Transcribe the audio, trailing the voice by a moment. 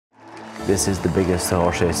This is the biggest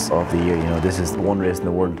horse race of the year, you know. This is the one race in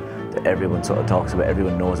the world that everyone sort of talks about,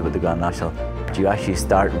 everyone knows about the Grand National. You actually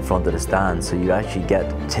start in front of the stand, so you actually get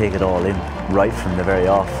to take it all in right from the very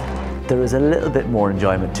off. There is a little bit more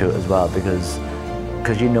enjoyment to it as well because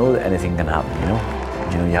you know that anything can happen, you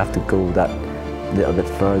know. You know, you have to go that little bit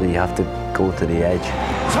further, you have to go to the edge.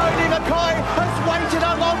 Tony McCoy has waited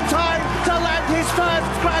a long time to land his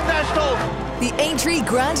first Grand National. The Aintree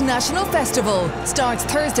Grand National Festival starts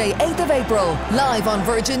Thursday, 8th of April, live on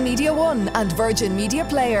Virgin Media One and Virgin Media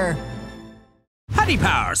Player. Paddy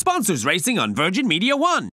Power sponsors racing on Virgin Media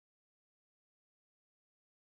One.